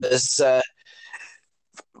This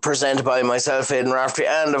presented by myself, Aidan Raftery,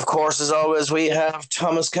 and of course, as always, we have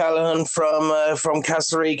Thomas Callaghan from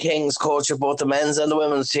Castlerea Kings, coach of both the men's and the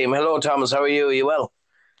women's team. Hello, Thomas. How are you? Are you well?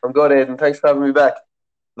 I'm good, Aidan. Thanks for having me back.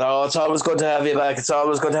 No, it's always good to have you back. It's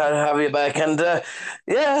always good to have you back, and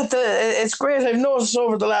yeah, it's great. I've noticed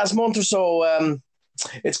over the last month or so.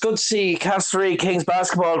 It's good to see Castlerea Kings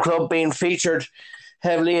Basketball Club being featured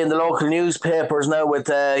heavily in the local newspapers now with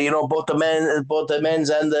both the men's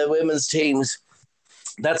and the women's teams.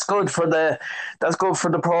 That's good for the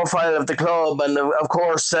profile of the club, and of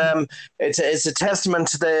course, it's a testament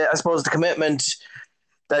to the I suppose the commitment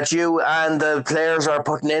that you and the players are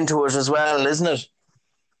putting into it as well, isn't it?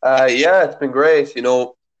 Yeah, it's been great.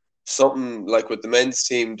 Something like with the men's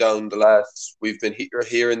team down the last, we've been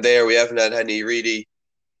here and there. We haven't had any really.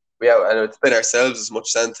 And it's been ourselves as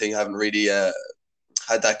much as anything. Haven't really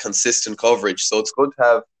had that consistent coverage. So it's good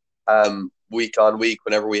to have week on week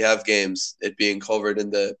whenever we have games, it being covered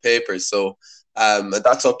in the papers. So and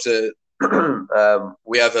that's up to.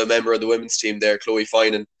 We have a member of the women's team there, Chloe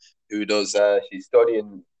Finan, who does. She's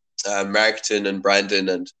studying marketing and branding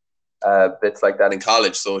and bits like that in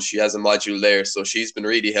college. So she has a module there. So she's been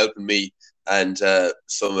really helping me and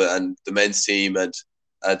and the men's team and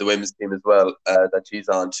the women's team as well that she's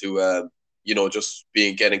on to just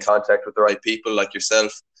get in contact with the right people like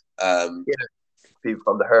yourself, um, Yeah, people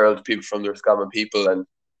from the Herald, people from the Roscommon people,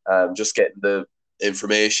 and just getting the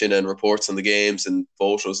information and reports on the games and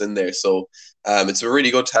photos in there. So it's been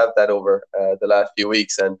really good to have that over the last few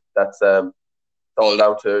weeks, and that's all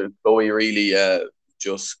down to Chloe really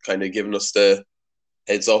just kind of giving us the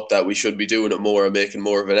heads up that we should be doing it more and making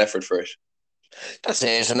more of an effort for it. that's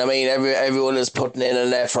it. And I mean, everyone is putting in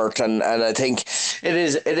an effort, and I think it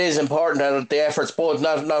is important that the efforts, both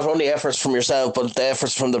not only efforts from yourself, but the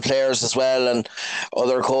efforts from the players as well, and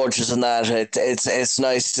other coaches and that. It's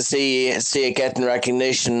nice to see it getting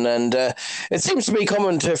recognition, and it seems to be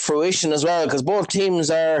coming to fruition as well because both teams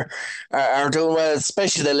are doing well,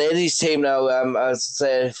 especially the ladies team now. As I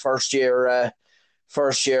say, first year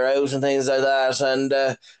out and things like that. And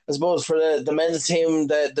I suppose for the men's team,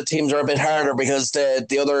 the teams are a bit harder because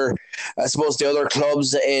the other, I suppose the other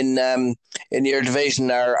clubs in your division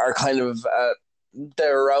are kind of.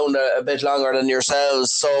 They're around a bit longer than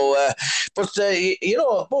yourselves, so but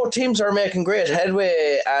both teams are making great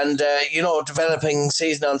headway, and developing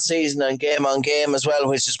season on season and game on game as well,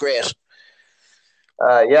 which is great.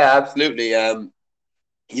 Yeah, absolutely.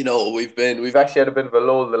 We've actually had a bit of a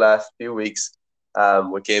lull the last few weeks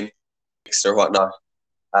with game fixed or whatnot.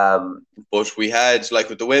 But we had like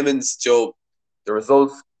with the women's, Joe, the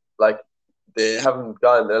results like they haven't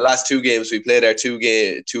gone. The last two games we played our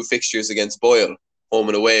two fixtures against Boyle, home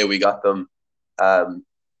and away. We got them um,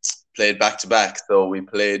 played back to back. So we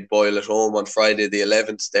played Boyle at home on Friday the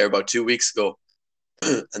 11th, there about 2 weeks ago,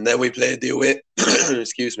 and then we played the away.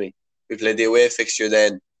 excuse me. We played the away fixture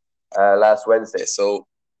then last Wednesday. So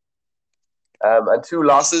and two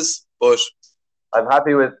losses, but I'm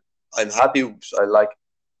happy with. I'm happy. I like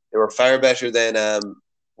they were far better than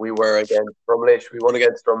we were against Drumlish. We won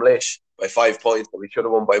against Drumlish by 5 points, but we should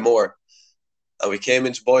have won by more. And we came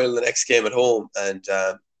into Boyle the next game at home, and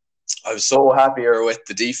I was so happier with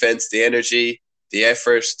the defense, the energy, the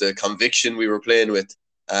effort, the conviction we were playing with.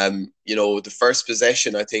 The first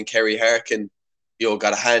possession, I think Kerry Harkin,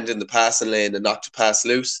 got a hand in the passing lane and knocked a pass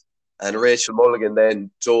loose, and Rachel Mulligan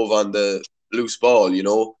then dove on the loose ball.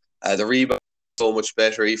 The rebound was so much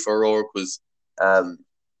better. Aoife O'Rourke was um,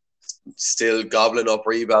 still gobbling up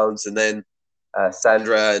rebounds, and then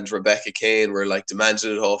Sandra and Rebecca Kane were like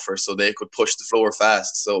demanding it off her so they could push the floor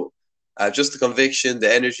fast. So just the conviction,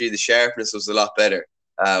 the energy, the sharpness was a lot better.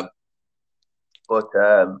 But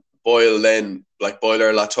Boyle then, like Boyle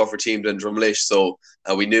are a lot tougher team than Drumlish, so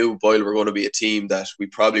we knew Boyle were going to be a team that we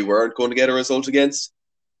probably weren't going to get a result against.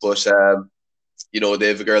 But they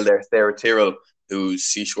have a girl there, Sarah Tyrrell, who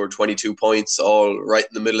she scored 22 points, all right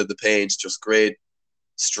in the middle of the paint, just great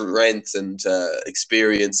strength and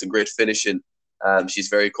experience and great finishing. She's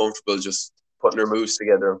very comfortable just putting her moves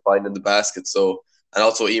together and finding the basket. So, and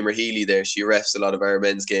also Emer Healy there, she refs a lot of our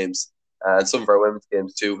men's games and some of our women's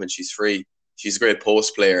games too when she's free. She's a great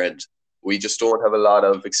post player, and we just don't have a lot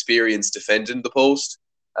of experience defending the post.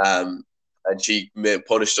 And she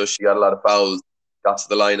punished us. She got a lot of fouls, got to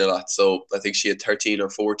the line a lot. So I think she had 13 or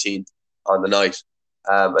 14 on the night.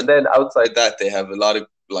 And then outside that, they have a lot of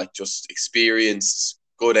like just experienced,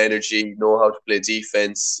 good energy, know how to play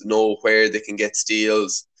defense, know where they can get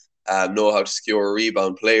steals, know how to secure a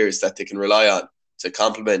rebound players that they can rely on to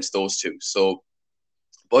complement those two. So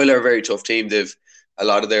Boyle are a very tough team. They've a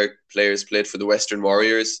lot of their players played for the Western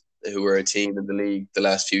Warriors, who were a team in the league the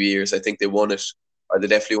last few years. I think they won it, or they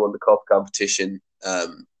definitely won the cup competition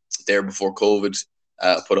there before COVID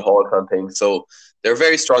put a halt on things. So they're a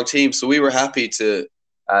very strong team. So we were happy to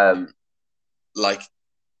like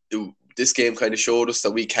this game kind of showed us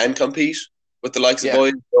that we can compete with the likes of Yeah.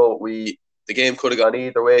 boys. So the game could have gone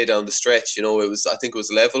either way down the stretch. I think it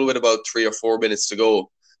was level with about 3 or 4 minutes to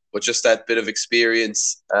go, but just that bit of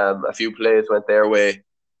experience, a few plays went their way,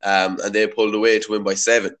 and they pulled away to win by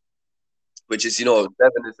 7, which is 7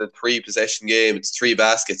 is a 3 possession game. It's 3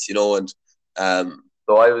 baskets, and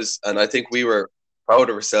I think we were proud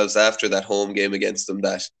of ourselves after that home game against them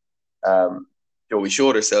that we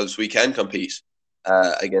showed ourselves we can compete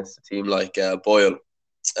against a team like Boyle.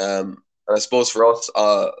 And I suppose for us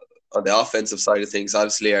on the offensive side of things,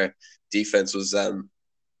 obviously our defense was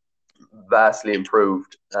vastly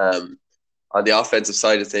improved. On the offensive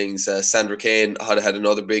side of things, Sandra Kane had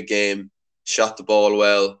another big game, shot the ball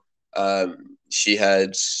well. She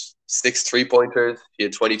had 6 3-pointers. She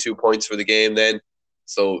had 22 points for the game then.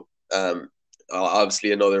 So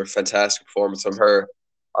obviously another fantastic performance from her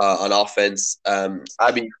on offense.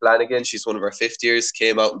 Abby Flanagan, she's one of our fifth years,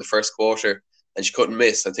 came out in the first quarter and she couldn't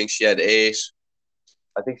miss. I think she had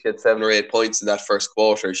 7 or 8 points in that first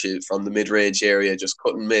quarter. She from the mid-range area, just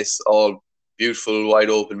couldn't miss, all beautiful wide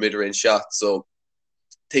open mid-range shots. So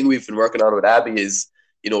thing we've been working on with Abby is,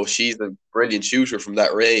 she's a brilliant shooter from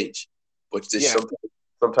that range, but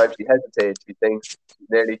sometimes she hesitates. She thinks she's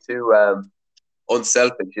nearly too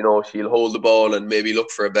unselfish. She'll hold the ball and maybe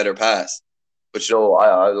look for a better pass. But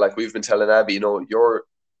I like we've been telling Abby, you're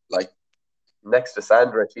like next to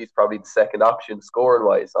Sandra, she's probably the second option scoring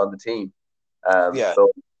wise on the team.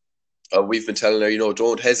 So we've been telling her,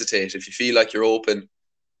 don't hesitate. If you feel like you're open,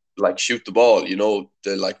 like shoot the ball.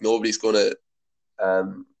 Nobody's gonna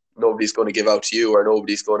give out to you, or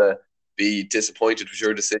nobody's gonna be disappointed with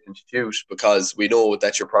your decision to shoot, because we know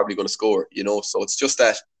that you're probably going to score. So it's just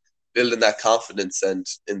that building that confidence and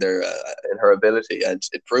in her ability, and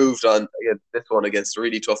it proved on this one against a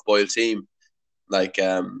really tough Boyle team. Like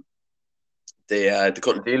they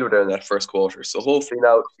couldn't deal with her in that first quarter. So hopefully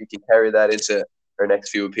now she can carry that into her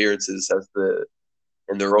next few appearances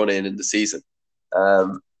in the run in the season.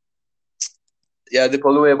 They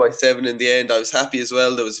pulled away by 7 in the end. I was happy as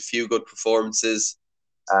well. There was a few good performances.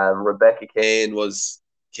 Rebecca Kane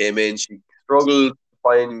came in. She struggled to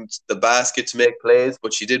find the basket to make plays,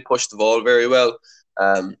 but she did push the ball very well.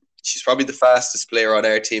 She's probably the fastest player on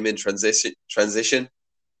our team in transition.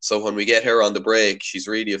 So when we get her on the break, she's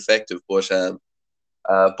really effective. But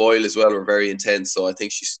Boyle as well were very intense. So I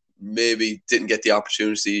think she maybe didn't get the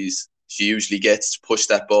opportunities she usually gets to push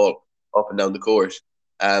that ball up and down the court.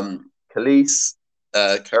 Khalees,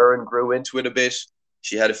 Karen grew into it a bit.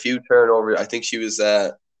 She had a few turnovers. I think she was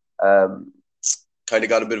kind of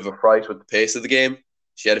got a bit of a fright with the pace of the game.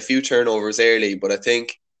 She had a few turnovers early, but I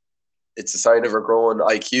think it's a sign of her growing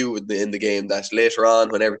IQ in the game that later on,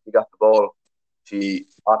 whenever she got the ball, she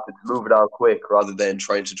opted to move it on quick rather than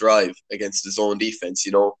trying to drive against the zone defense.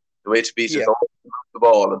 The way to beat her is always to move the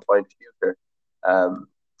ball and find to use her,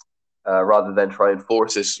 rather than try and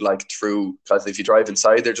force it through. Because if you drive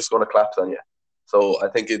inside, they're just going to collapse on you. So I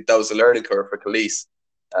think that was a learning curve for Khalees,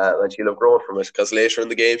 and she'll have grown from it, because later in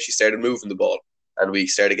the game she started moving the ball and we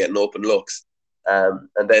started getting open looks. And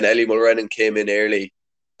then Ellie Mulrennan came in early,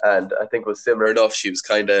 and I think it was similar enough. She was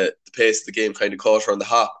the pace of the game kind of caught her on the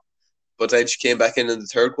hop. But then she came back in the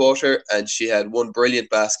third quarter and she had one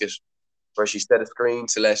brilliant basket where she set a screen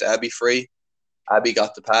to let Abby free. Abby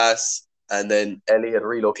got the pass, and then Ellie had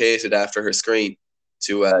relocated after her screen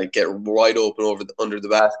to get wide open under the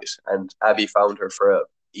basket, and Abby found her for an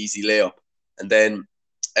easy layup. And then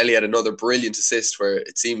Ellie had another brilliant assist where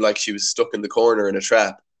it seemed like she was stuck in the corner in a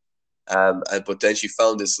trap. But then she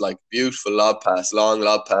found this beautiful long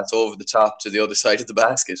lob pass over the top to the other side of the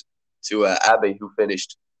basket to Abby, who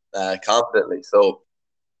finished confidently. So,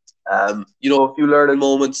 a few learning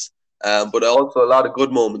moments, but also a lot of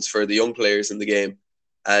good moments for the young players in the game.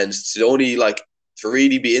 And to only to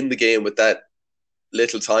really be in the game with that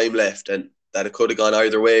little time left, and that it could have gone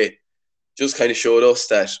either way, just kind of showed us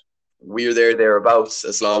that we're thereabouts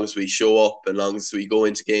as long as we show up and as long as we go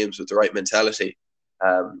into games with the right mentality.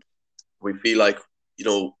 We feel like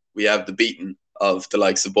we have the beating of the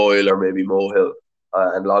likes of Boyle or maybe Mohill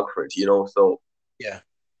and Longford. So yeah.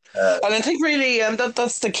 And I think really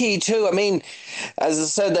that's the key too. I mean, as I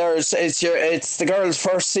said, it's the girls'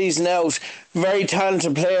 first season out. Very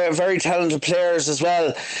talented players as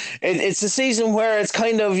well. It's a season where it's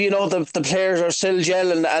kind of the players are still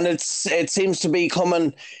gelling, and it seems to be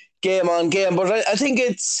coming game on game. But I think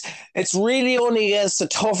it's really only against the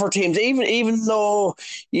tougher teams. Even though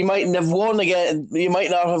you mightn't have won again, you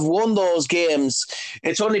might not have won those games.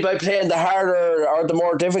 It's only by playing the harder or the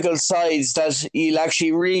more difficult sides that you'll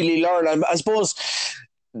actually really learn. I suppose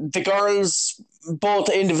the girls, both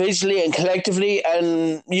individually and collectively,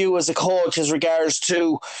 and you as a coach, as regards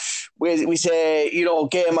to we say,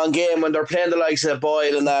 game on game when they're playing the likes of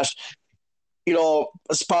Boyle and that,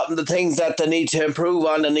 spotting the things that they need to improve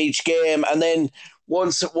on in each game, and then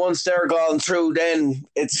once they're gone through, then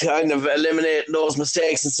it's kind of eliminating those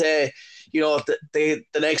mistakes and say, the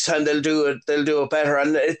next time they'll do it better.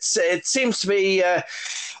 And it seems to be.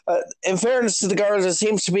 In fairness to the girls, it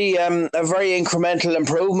seems to be a very incremental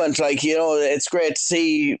improvement. Like, it's great to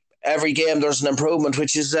see every game there's an improvement,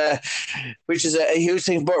 which is a huge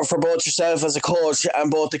thing for both yourself as a coach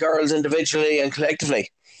and both the girls individually and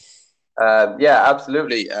collectively. Yeah,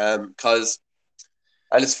 absolutely. Because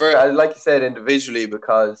and it's fair, like you said, individually,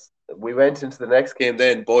 because we went into the next game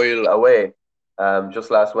then Boyle away,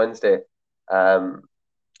 just last Wednesday, but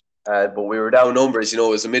we were down numbers. It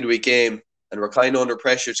was a midweek game, and we're kind of under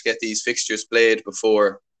pressure to get these fixtures played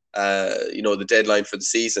before the deadline for the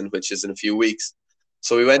season, which is in a few weeks.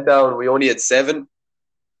 So we went down. We only had 7.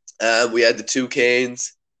 We had the 2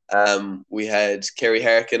 Canes. We had Kerry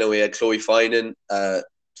Harkin and we had Chloe Finan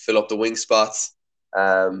fill up the wing spots.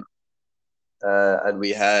 And we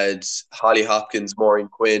had Holly Hopkins, Maureen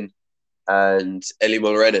Quinn, and Ellie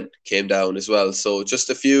Mulrennan came down as well. So just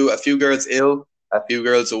a few girls ill, a few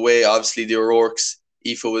girls away. Obviously the O'Rourke's.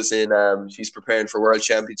 Aoife was in. She's preparing for World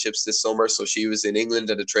Championships this summer, so she was in England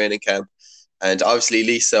at a training camp. And obviously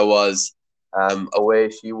Lisa was away.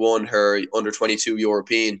 She won her under-22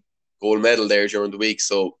 European gold medal there during the week,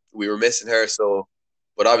 so we were missing her. So,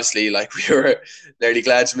 but obviously, like, we were nearly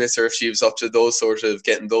glad to miss her if she was up to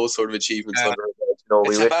getting those sort of achievements under her belt.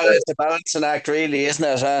 It's a balancing act, really,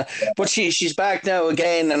 isn't it? But she's back now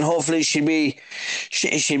again, and hopefully she'll be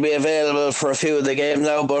available for a few of the games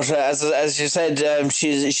now. But as you said,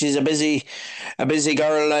 she's a busy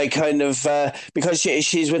girl, like, kind of because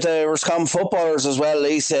she's with the Roscommon footballers as well.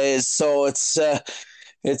 Lisa is, so it's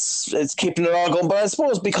keeping it all going. But I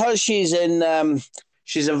suppose because she's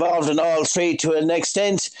involved in all three to an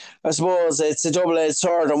extent, I suppose it's a double-edged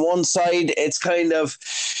sword. On one side, it's kind of,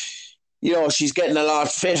 she's getting a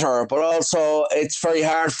lot fitter, but also it's very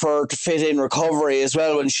hard for her to fit in recovery as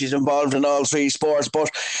well when she's involved in all three sports.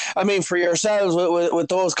 But I mean, for yourselves, with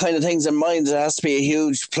those kind of things in mind, it has to be a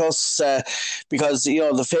huge plus because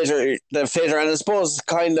the fitter, and I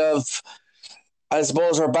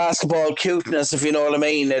suppose her basketball cuteness, if you know what I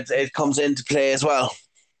mean, it comes into play as well.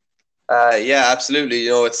 Yeah, absolutely.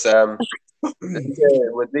 It's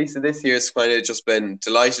with Lisa this year, it's kind of just been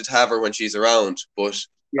delighted to have her when she's around, but.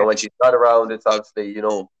 Yeah. And when she's not around, it's obviously,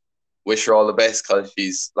 wish her all the best, because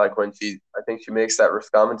she's like, I think she makes that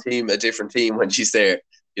Roscommon team a different team when she's there.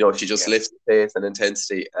 She just lifts the pace and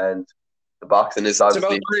intensity, and the boxing is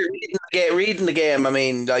obviously. It's about reading the game. I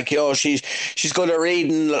mean, like, she's good at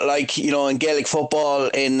reading, like, in Gaelic football,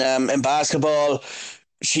 in basketball.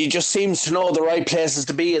 She just seems to know the right places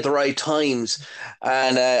to be at the right times,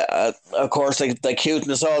 and of course, the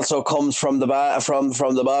cuteness also comes from the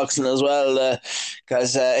from the boxing as well,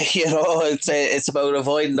 because it's about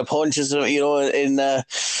avoiding the punches, in the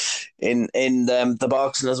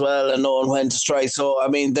boxing as well, and knowing when to strike. So I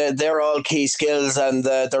mean, they're all key skills, and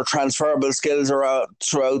they're transferable skills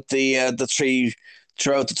throughout the three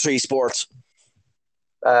sports.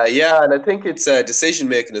 Yeah, and I think it's decision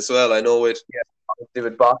making as well. I know with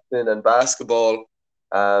boxing and basketball,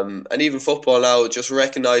 and even football now, just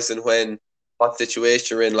recognizing what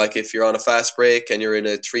situation you're in. Like, if you're on a fast break and you're in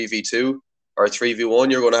a 3v2 or a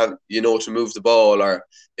 3v1, you're going to have, to move the ball, or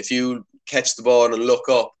if you catch the ball and look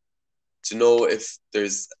up, to know if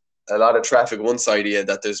there's a lot of traffic one side of you,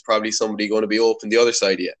 that there's probably somebody going to be open the other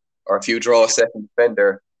side of you. Or if you draw a second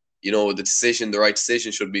defender, the right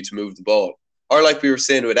decision should be to move the ball. Or like we were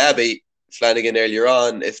saying with Abby Flanagan earlier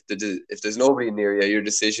on, if there's nobody near you, your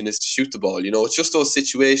decision is to shoot the ball. It's just those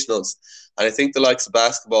situationals. And I think the likes of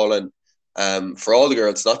basketball, and for all the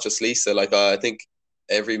girls, not just Lisa, like, I think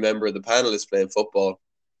every member of the panel is playing football,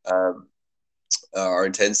 or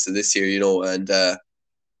intends to this year, and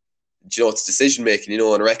it's decision making,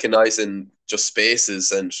 and recognizing just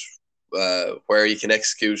spaces, and where you can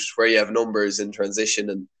execute, where you have numbers in transition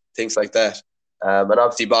and things like that. And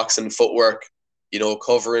obviously boxing, footwork,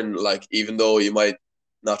 covering, like, even though you might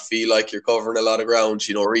not feel like you're covering a lot of ground,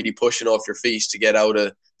 really pushing off your feet to get out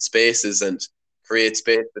of spaces and create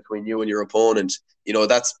space between you and your opponent.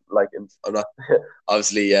 That's like, I'm not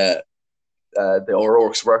obviously the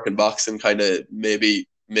O'Rourke's work in boxing kind of maybe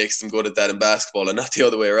makes them good at that in basketball and not the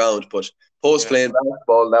other way around. But post Yeah. playing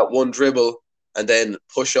basketball, that one dribble and then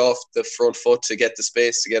push off the front foot to get the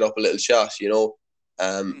space to get up a little shot, So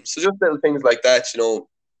just little things like that,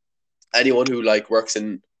 anyone who like works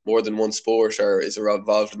in more than one sport or is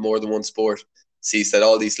involved in more than one sport sees that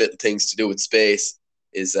all these little things to do with space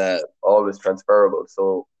is always transferable.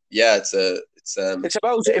 So yeah, It's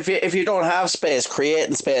about if you don't have space,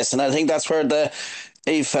 creating space, and I think that's where the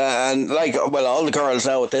if and like well all the girls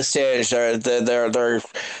now at this stage they're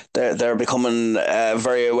becoming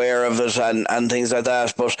very aware of it and things like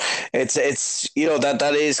that. But it's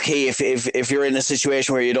that is key. If you're in a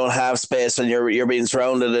situation where you don't have space and you're being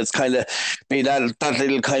surrounded, it's kind of be that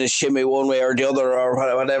little kind of shimmy one way or the other or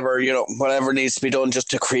whatever whatever needs to be done just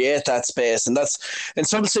to create that space. And that's in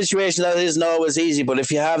some situations that isn't always easy, but if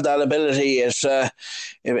you have that ability,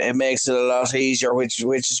 it makes it a lot easier, which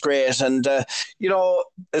is great. And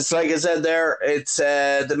it's like I said there, it's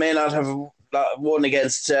they may not have won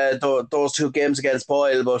against those two games against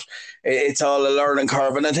Boyle, but it's all a learning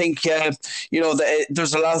curve. And I think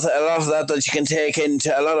there's a lot of that you can take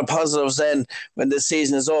into a lot of positives. Then when this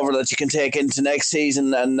season is over, that you can take into next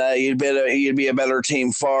season, and you'll be a better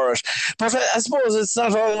team for it. But I suppose it's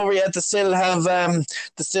not all over yet. They still have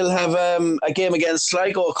a game against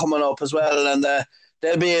Sligo coming up as well, and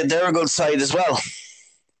they're a good side as well.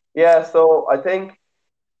 yeah. So I think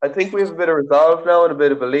we have a bit of resolve now and a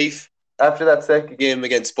bit of belief after that second game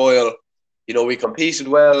against Boyle. We competed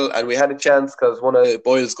well and we had a chance because one of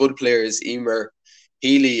Boyle's good players, Emer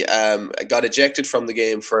Healy, got ejected from the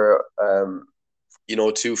game for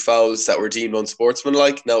two fouls that were deemed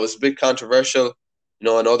unsportsmanlike. Now it was a bit controversial,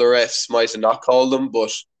 and other refs might have not called them,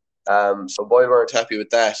 but so Boyle weren't happy with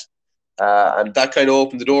that. And that kind of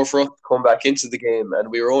opened the door for us to come back into the game. And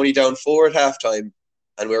we were only down 4 at halftime,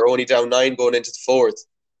 and we were only down 9 going into the fourth.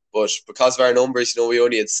 But because of our numbers, we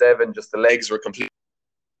only had 7. Just the legs were completely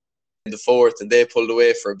in the fourth, and they pulled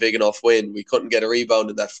away for a big enough win. We couldn't get a rebound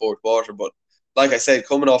in that fourth quarter. But like I said,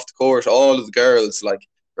 coming off the court, all of the girls, like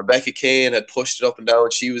Rebecca Kane, had pushed it up and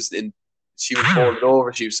down. She was folded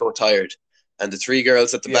over. She was so tired. And the 3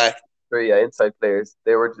 girls at the back, 3 inside players,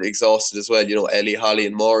 they were exhausted as well. Ellie, Holly,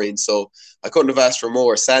 and Maureen. So I couldn't have asked for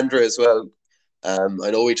more. Sandra as well.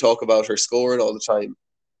 I know we talk about her scoring all the time,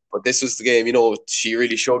 but this was the game. She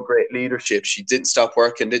really showed great leadership. She didn't stop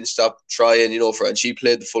working, didn't stop trying. And she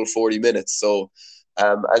played the full 40 minutes. So,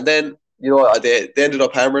 and then they ended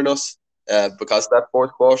up hammering us because of that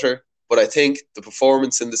fourth quarter. But I think the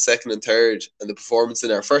performance in the second and third, and the performance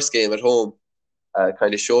in our first game at home,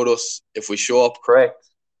 kind of showed us if we show up correct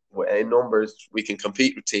in numbers, we can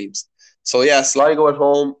compete with teams. So yeah, Sligo at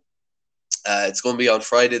home. It's going to be on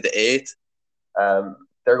Friday the 8th.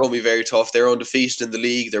 They're going to be very tough. They're undefeated in the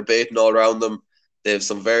league. They're baiting all around them. They have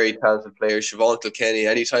some very talented players. Siobhan Kilkenny,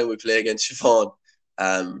 anytime we play against Siobhan,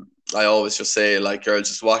 I always just say, like, girls,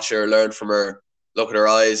 just watch her, learn from her, look at her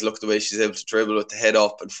eyes, look at the way she's able to dribble with the head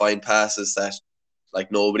up and find passes that,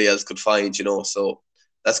 like, nobody else could find, So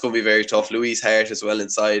that's going to be very tough. Louise Hart as well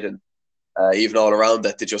inside, and even all around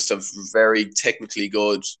that, they just have very technically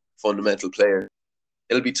good fundamental players.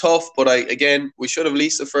 It'll be tough, but we should have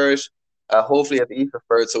Lisa for it. Hopefully at the Aoife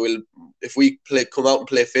for it. So if we come out and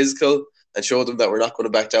play physical and show them that we're not going to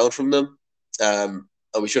back down from them, and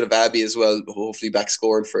we should have Abby as well, hopefully back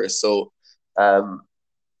scoring for us. So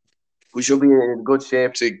we should be in good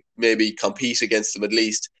shape to maybe compete against them at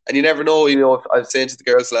least. And you never know. If I was saying to the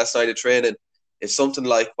girls last night at training, if something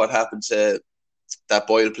like what happened to that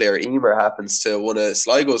Boyle player Emer happens to one of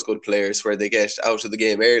Sligo's good players, where they get out of the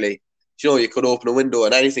game early, you could open a window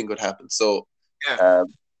and anything could happen. So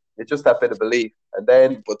it's just that bit of belief. And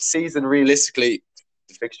then, but season realistically,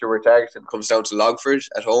 the fixture we're targeting comes down to Longford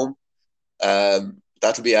at home.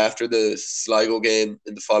 That'll be after the Sligo game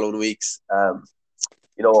in the following weeks.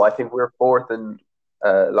 I think we're 4th and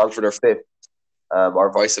Longford are 5th,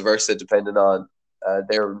 or vice versa, depending on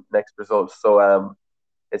their next results. So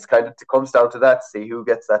it's kind of comes down to that, see who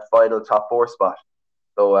gets that final top 4 spot.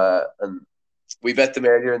 So and we bet them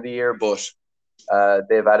earlier in the year, but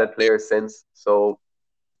they've added players since. So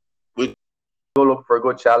we'll go look for a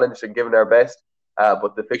good challenge and give it our best.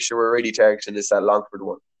 But the fixture we're really targeting is that Longford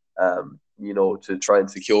one. To try and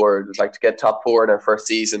secure, like to get top 4 in our first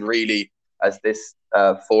season, really, as this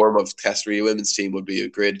form of Castlerea women's team would be a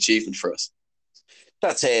great achievement for us.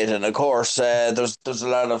 That's it, and of course, there's a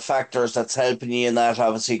lot of factors that's helping you in that.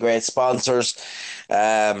 Obviously, great sponsors,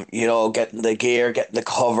 getting the gear, getting the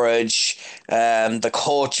coverage, the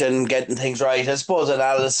coaching, getting things right. I suppose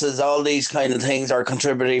analysis, all these kind of things are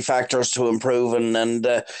contributing factors to improving,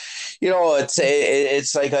 and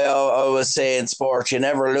it's like I always say in sport, you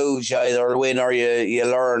never lose. You either win or you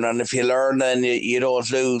learn, and if you learn, then you don't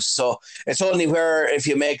lose. So it's only where if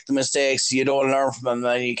you make the mistakes, you don't learn from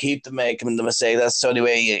them, and you keep them making the mistake. That's the only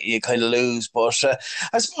way you kind of lose. But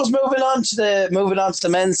I suppose moving on to the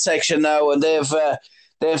men's section now, and they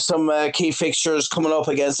have some key fixtures coming up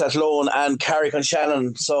against Athlone and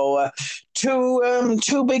Carrick-on-Shannon. So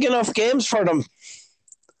two big enough games for them.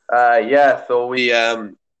 Yeah,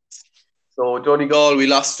 so Donegal, we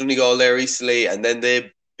lost Donegal there recently, and then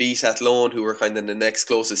they beat Athlone, who were kind of the next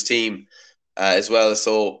closest team as well.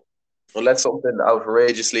 So unless something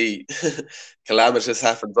outrageously calamitous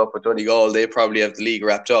happens up with Donegal, they probably have the league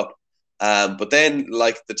wrapped up. But then,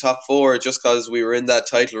 like the top four, just because we were in that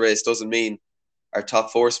title race doesn't mean our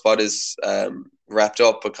top four spot is wrapped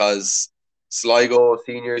up, because Sligo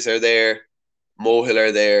seniors are there, Mohill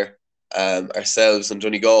are there, ourselves and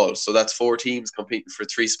Donegal. So that's four teams competing for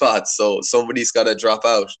three spots. So somebody's got to drop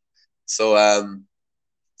out. So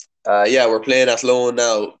yeah, we're playing Athlone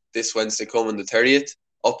now this Wednesday coming, the 30th.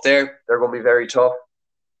 Up there, they're going to be very tough.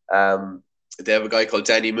 They have a guy called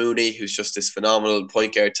Danny Mooney, who's just this phenomenal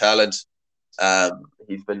point guard talent.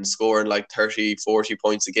 He's been scoring like 30, 40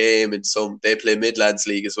 points a game, and they play Midlands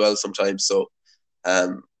League as well sometimes. So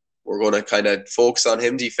we're going to kind of focus on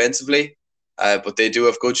him defensively. But they do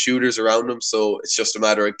have good shooters around him, so it's just a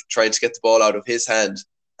matter of trying to get the ball out of his hand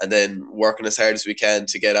and then working as hard as we can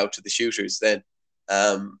to get out to the shooters then.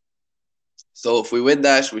 So if we win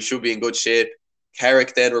that, we should be in good shape.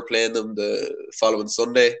 Carrick, then we're playing them the following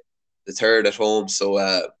Sunday, the 3rd at home. So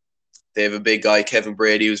they have a big guy, Kevin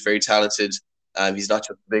Brady, who's very talented. He's not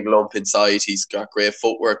just a big lump inside. He's got great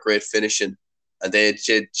footwork, great finishing, and they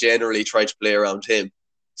generally try to play around him.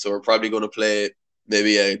 So we're probably going to play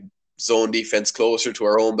maybe a zone defense closer to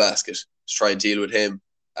our own basket to try and deal with him,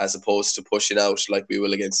 as opposed to pushing out like we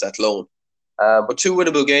will against Athlone. But two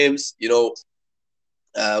winnable games,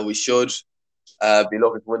 we should be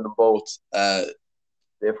looking to win them both.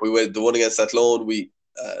 If we win the one against Athlone, we're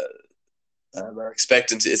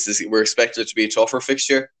expecting it to be a tougher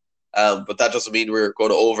fixture, but that doesn't mean we're going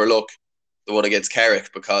to overlook the one against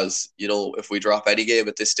Carrick, because if we drop any game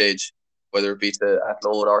at this stage, whether it be to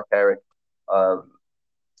Athlone or Carrick,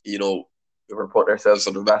 we're putting ourselves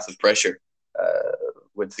under massive pressure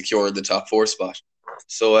with securing the top four spot.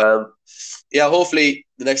 So yeah, hopefully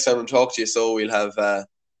the next time I talk to you, so we'll have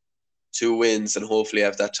 2 wins and hopefully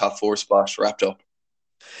have that top four spot wrapped up.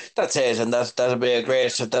 That's it, and that'll be a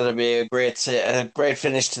great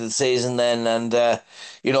finish to the season then, and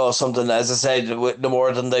something, as I said, no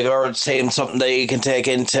more than the girls team, something that you can take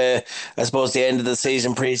into, I suppose, the end of the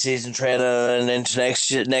season, pre-season training, and into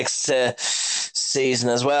next season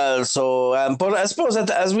as well. So, but I suppose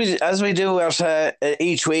that as we do at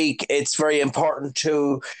each week, it's very important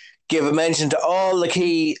to give a mention to all the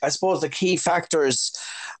key factors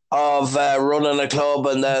of running a club,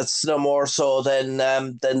 and that's no more so than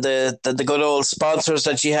the good old sponsors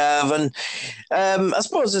that you have. And I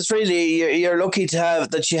suppose it's really you're lucky to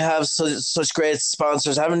have that you have such great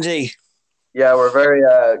sponsors, haven't you? Yeah, we're very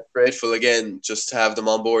grateful again just to have them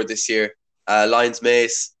on board this year. Lions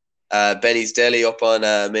Mace, Benny's Deli up on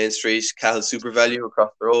Main Street, Cahill Super Value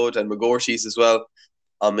across the road, and McGorty's as well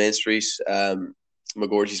on Main Street.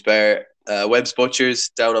 McGorty's Bar, Webb's Butchers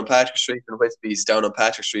down on Patrick Street, and Whispy's down on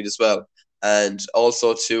Patrick Street as well. And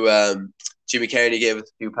also to Jimmy Kearney gave us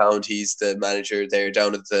a few pound. He's the manager there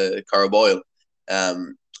down at the Cara Boyle.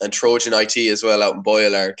 And Trojan IT as well out in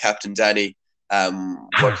Boyle, our Captain Danny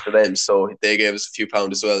works for them. So they gave us a few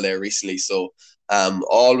pound as well there recently. So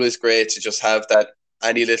always great to just have that,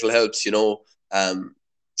 any little helps,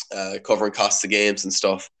 covering costs of games and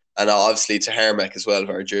stuff. And obviously to Harmac as well,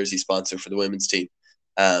 our jersey sponsor for the women's team.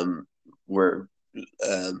 We're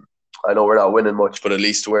I know we're not winning much, but at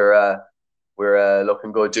least we're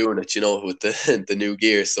looking good doing it, with the new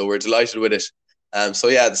gear. So we're delighted with it. So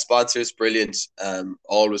yeah, the sponsors, brilliant.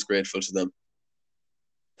 Always grateful to them.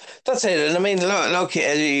 That's it. And I mean, look,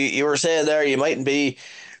 you were saying there you mightn't be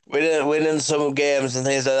winning some games and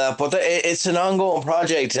things like that, but it's an ongoing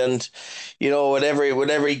project, and with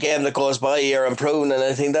every game that goes by, you're improving, and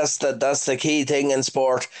I think that's the key thing in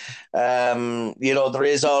sport. There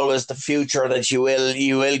is always the future that you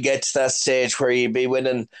will get to that stage where you'll be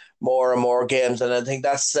winning more and more games, and I think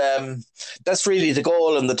that's really the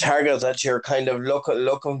goal and the target that you're kind of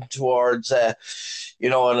looking towards.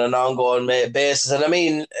 on an ongoing basis. And I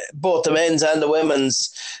mean, both the men's and the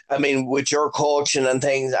women's, I mean, with your coaching and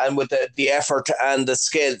things, and with the effort and the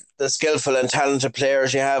skillful and talented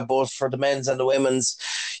players you have, both for the men's and the women's,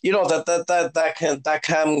 that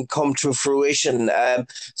can come to fruition.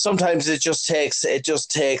 Sometimes it just takes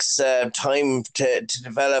time to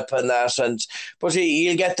develop and that, but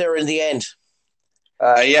you'll get there in the end.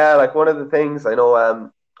 Yeah, like one of the things I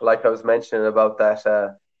know, like I was mentioning about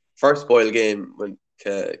that first Boyle game when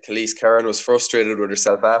Khalees Karen was frustrated with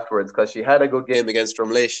herself afterwards because she had a good game against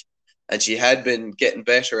Drumlish and she had been getting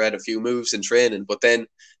better at a few moves in training, but then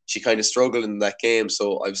she kind of struggled in that game.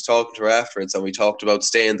 So I was talking to her afterwards and we talked about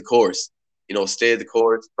staying the course. Stay the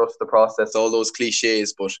course, trust the process, all those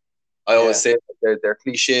cliches. But I always Yeah. say they're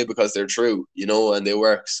cliche because they're true, and they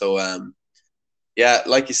work. So yeah,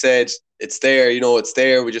 like you said, it's there. It's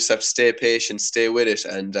there. We just have to stay patient, stay with it,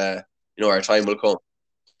 and our time will come.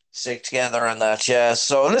 Stick together on that, yeah.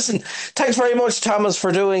 So listen, thanks very much, Thomas,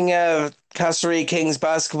 for doing Castlerea Kings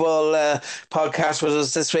basketball podcast with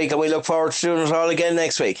us this week, and we look forward to doing it all again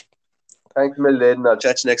next week. Thanks a million, Aidan. I'll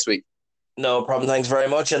chat you next week. No problem, thanks very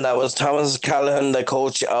much. And that was Thomas Callaghan, the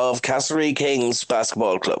coach of Castlerea Kings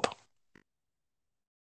Basketball Club.